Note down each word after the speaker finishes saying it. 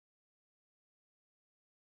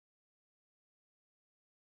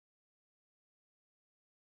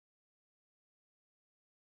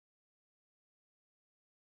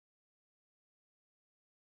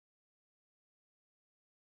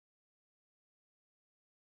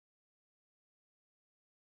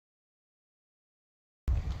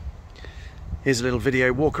Here's a little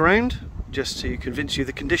video walk around just to convince you of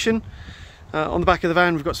the condition. On the back of the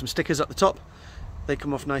van we've got some stickers up the top. They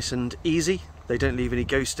come off nice and easy. They don't leave any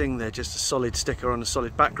ghosting, they're just a solid sticker on a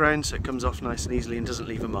solid background, so it comes off nice and easily and doesn't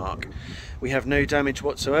leave a mark. We have no damage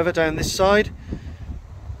whatsoever down this side.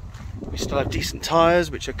 We still have decent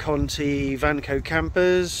tyres, which are Conti Vanco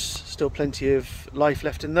campers, still plenty of life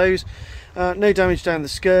left in those. No damage down the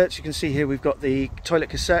skirts. You can see here we've got the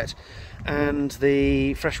toilet cassette and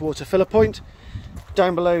the freshwater filler point.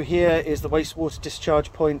 Down below here is the wastewater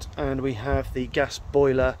discharge point, and we have the gas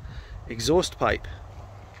boiler exhaust pipe.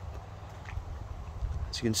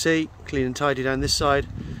 As you can see, clean and tidy down this side,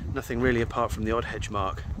 nothing really apart from the odd hedge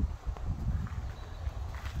mark.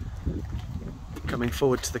 Coming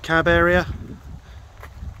forward to the cab area,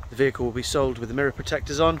 the vehicle will be sold with the mirror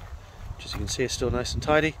protectors on, which as you can see is still nice and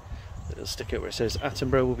tidy. The little sticker where it says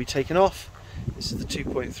Attenborough will be taken off. This is the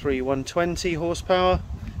 2.3 120 horsepower,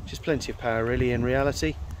 which is plenty of power really in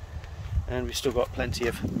reality, and we've still got plenty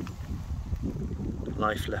of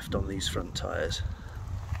life left on these front tyres.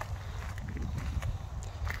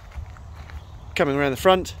 Coming around the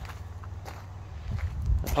front,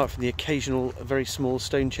 apart from the occasional very small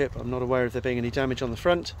stone chip, I'm not aware of there being any damage on the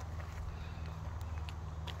front.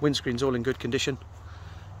 Windscreen's all in good condition,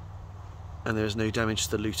 and there is no damage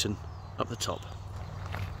to the Luton up the top.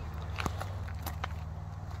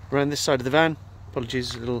 Around this side of the van,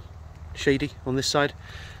 apologies, a little shady on this side.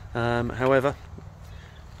 However,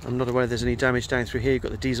 I'm not aware there's any damage down through here. You've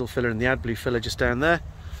got the diesel filler and the AdBlue filler just down there.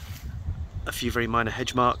 A few very minor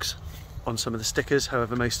hedge marks on some of the stickers,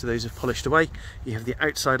 however most of those have polished away. You have the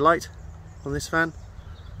outside light on this van.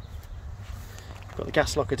 You've got the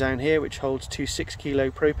gas locker down here which holds two 6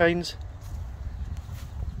 kilo propanes.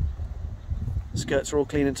 The skirts are all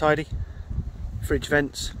clean and tidy. Fridge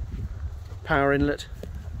vents, power inlet.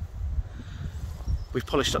 We've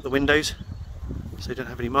polished up the windows so they don't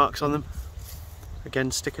have any marks on them. Again,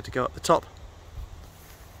 sticker to go up the top.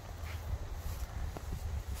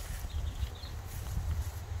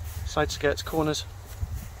 Side skirts, corners,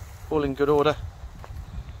 all in good order.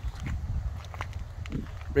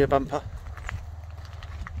 Rear bumper.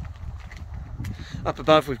 Up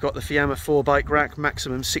above we've got the Fiamma 4 bike rack,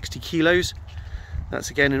 maximum 60 kilos. That's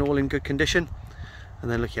again all in good condition. And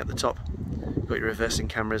then looking at the top, you've got your reversing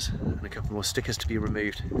cameras and a couple more stickers to be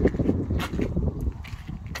removed.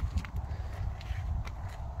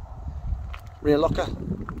 Rear locker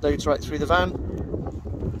loads right through the van.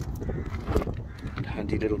 And a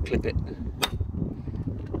handy little clip it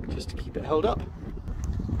just to keep it held up.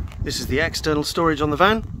 This is the external storage on the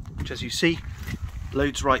van, which as you see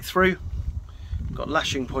loads right through. Got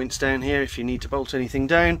lashing points down here if you need to bolt anything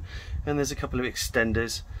down, and there's a couple of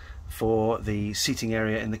extenders for the seating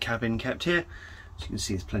area in the cabin kept here. As you can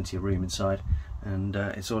see, there's plenty of room inside, and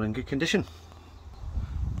it's all in good condition.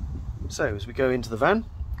 So as we go into the van,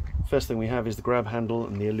 first thing we have is the grab handle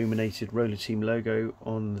and the illuminated Roller Team logo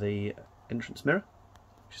on the entrance mirror,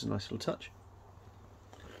 which is a nice little touch.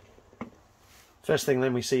 First thing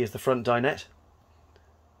then we see is the front dinette.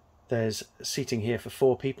 There's seating here for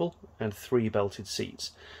 4 people and 3 belted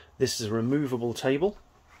seats. This is a removable table,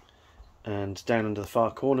 and down under the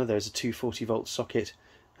far corner there's a 240 volt socket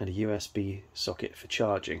and a USB socket for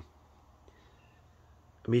charging.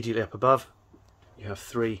 Immediately up above you have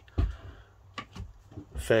 3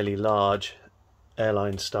 fairly large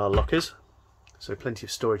airline style lockers, so plenty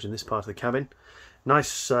of storage in this part of the cabin.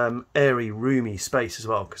 Nice airy, roomy space as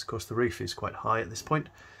well, because of course the roof is quite high at this point.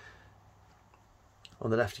 On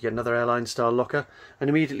the left you get another airline style locker, and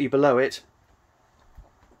immediately below it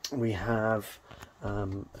we have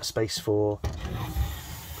a space for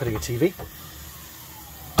putting a TV,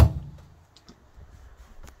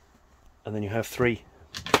 and then you have 3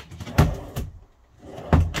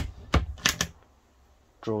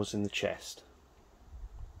 drawers in the chest.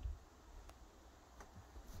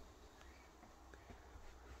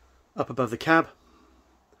 Up above the cab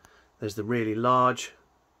there's the really large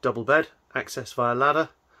double bed, access via ladder,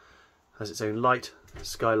 has its own light,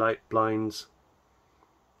 skylight, blinds,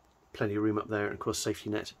 plenty of room up there, and of course safety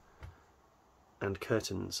net and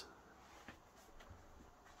curtains.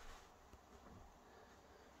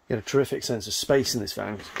 You get a terrific sense of space in this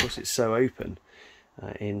van because of course it's so open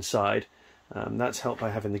inside. That's helped by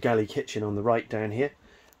having the galley kitchen on the right down here,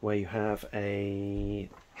 where you have a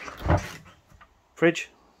fridge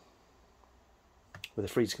with a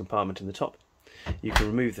freezer compartment in the top. You can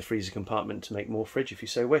remove the freezer compartment to make more fridge if you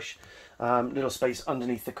so wish. Little space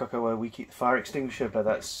underneath the cooker where we keep the fire extinguisher, but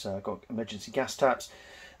that's got emergency gas taps.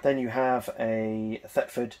 Then you have a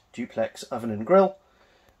Thetford duplex oven and grill,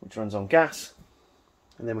 which runs on gas.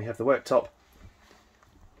 And then we have the worktop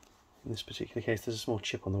In this particular case there's a small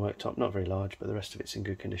chip on the worktop, not very large, but the rest of it's in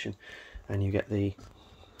good condition. And you get the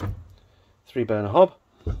 3-burner hob,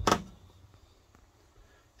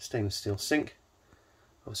 stainless steel sink.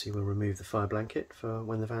 Obviously we'll remove the fire blanket for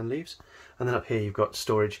when the van leaves. And then up here you've got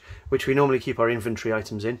storage, which we normally keep our inventory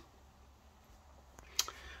items in.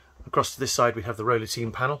 Across to this side we have the roller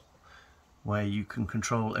team panel, where you can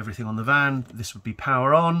control everything on the van. This would be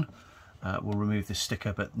power on. We'll remove this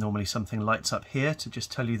sticker, but normally something lights up here to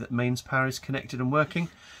just tell you that mains power is connected and working.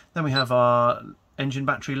 Then we have our engine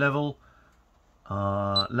battery level,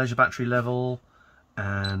 our leisure battery level,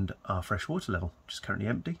 and our fresh water level, which is currently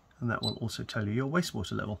empty, and that will also tell you your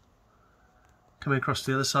wastewater level. Coming across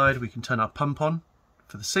to the other side, we can turn our pump on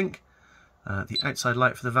for the sink, the outside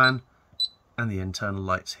light for the van, and the internal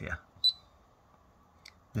lights here.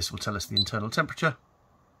 This will tell us the internal temperature,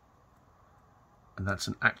 and that's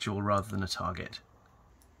an actual rather than a target.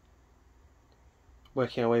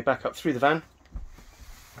 Working our way back up through the van,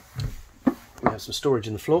 we have some storage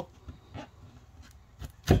in the floor,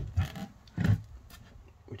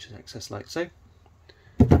 which is accessed like so.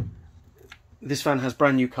 This van has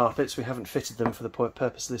brand new carpets. We haven't fitted them for the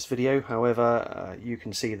purpose of this video, however you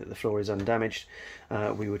can see that the floor is undamaged.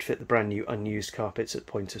 We would fit the brand new unused carpets at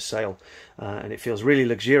point of sale, and it feels really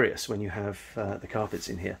luxurious when you have the carpets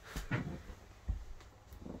in here.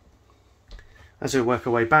 As we work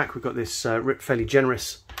our way back, we've got this fairly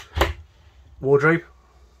generous wardrobe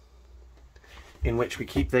in which we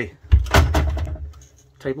keep the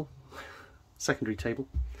table, secondary table.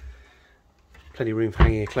 Plenty of room for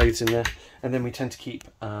hanging your clothes in there, and then we tend to keep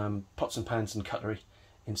pots and pans and cutlery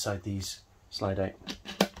inside these slide out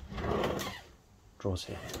drawers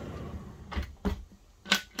here.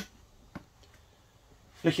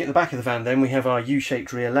 Looking at the back of the van then, we have our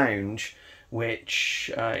U-shaped rear lounge, which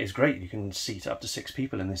is great. You can seat up to 6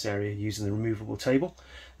 people in this area using the removable table.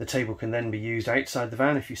 The table can then be used outside the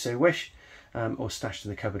van if you so wish, or stashed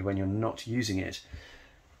in the cupboard when you're not using it.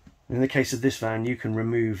 In the case of this van, you can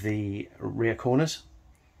remove the rear corners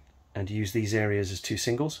and use these areas as 2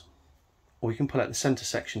 singles, or you can pull out the centre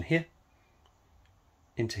section here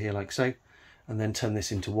into here like so, and then turn this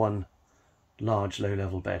into one large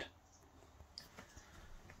low-level bed.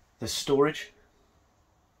 There's storage.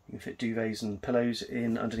 You can fit duvets and pillows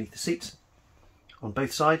in underneath the seats on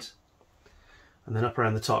both sides, and then up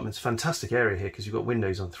around the top. And it's a fantastic area here because you've got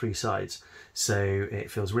windows on 3 sides, so it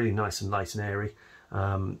feels really nice and light and airy.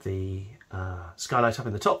 The skylight up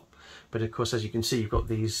in the top, but of course, as you can see, you've got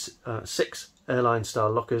these 6 airline style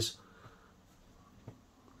lockers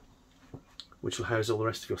which will house all the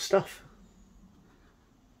rest of your stuff.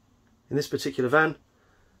 In this particular van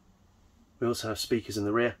we also have speakers in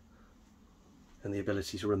the rear and the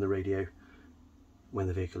ability to run the radio when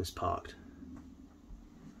the vehicle is parked.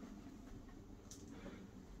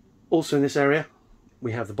 Also in this area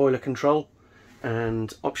we have the boiler control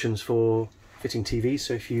and options for fitting TVs,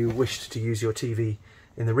 so if you wished to use your TV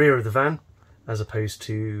in the rear of the van as opposed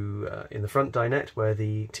to in the front dinette where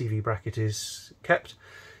the TV bracket is kept,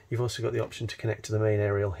 you've also got the option to connect to the main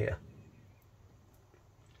aerial here.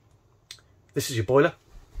 This is your boiler,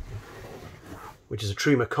 which is a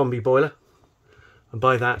Truma Combi boiler, and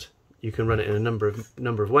by that you can run it in a number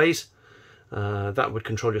of ways. That would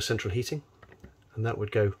control your central heating, and that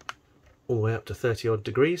would go all the way up to 30 odd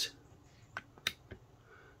degrees.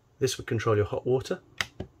 This would control your hot water,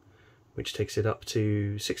 which takes it up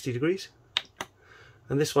to 60 degrees.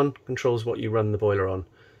 And this one controls what you run the boiler on.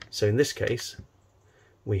 So in this case,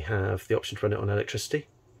 we have the option to run it on electricity,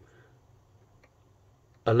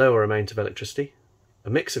 a lower amount of electricity,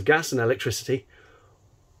 a mix of gas and electricity,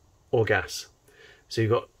 or gas. So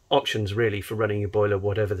you've got options really for running your boiler,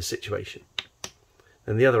 whatever the situation.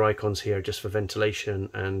 And the other icons here are just for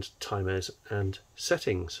ventilation and timers and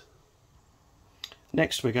settings.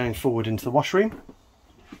 Next we're going forward into the washroom.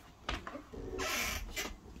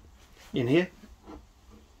 In here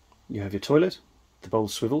you have your toilet. The bowl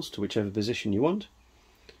swivels to whichever position you want.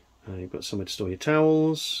 You've got somewhere to store your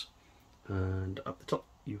towels, and up the top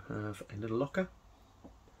you have a little locker.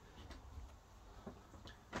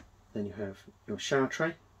 Then you have your shower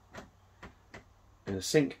tray and a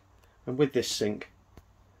sink, and with this sink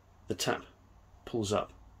the tap pulls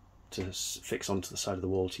up to fix onto the side of the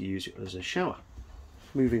wall to use it as a shower.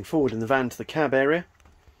 Moving forward in the van to the cab area,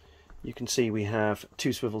 you can see we have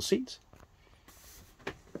 2 swivel seats,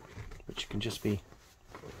 which can just be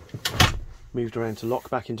moved around to lock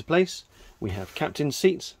back into place. We have captain's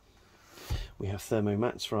seats. We have thermo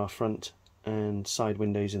mats for our front and side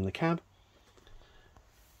windows in the cab.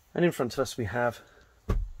 And in front of us we have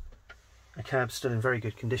a cab still in very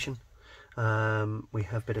good condition. We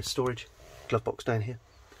have a bit of storage, glove box down here.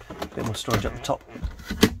 A bit more storage up the top.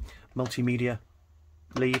 Multimedia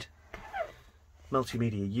lead.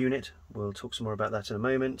 Multimedia unit, we'll talk some more about that in a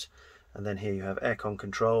moment. And then here you have aircon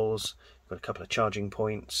controls, you've got a couple of charging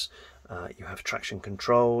points, you have traction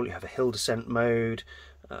control, you have a hill descent mode,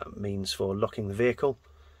 means for locking the vehicle,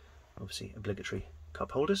 obviously obligatory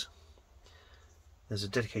cup holders. There's a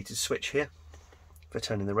dedicated switch here for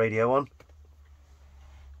turning the radio on.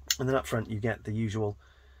 And then up front you get the usual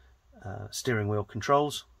steering wheel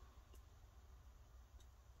controls.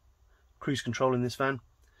 Cruise control in this van.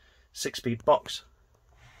 6-speed box.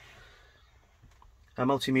 Our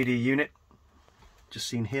multimedia unit, just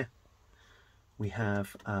seen here. We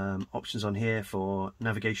have options on here for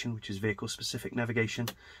navigation, which is vehicle specific navigation,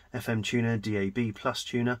 FM tuner, DAB plus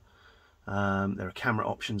tuner. There are camera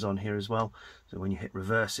options on here as well, so when you hit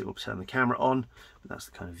reverse it will turn the camera on, but that's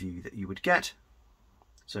the kind of view that you would get.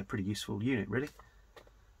 So a pretty useful unit really.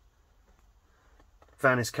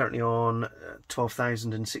 Van is currently on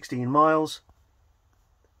 12,016 miles.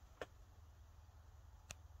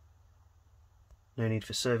 No need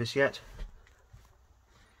for service yet.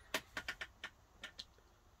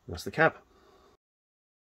 That's the cab.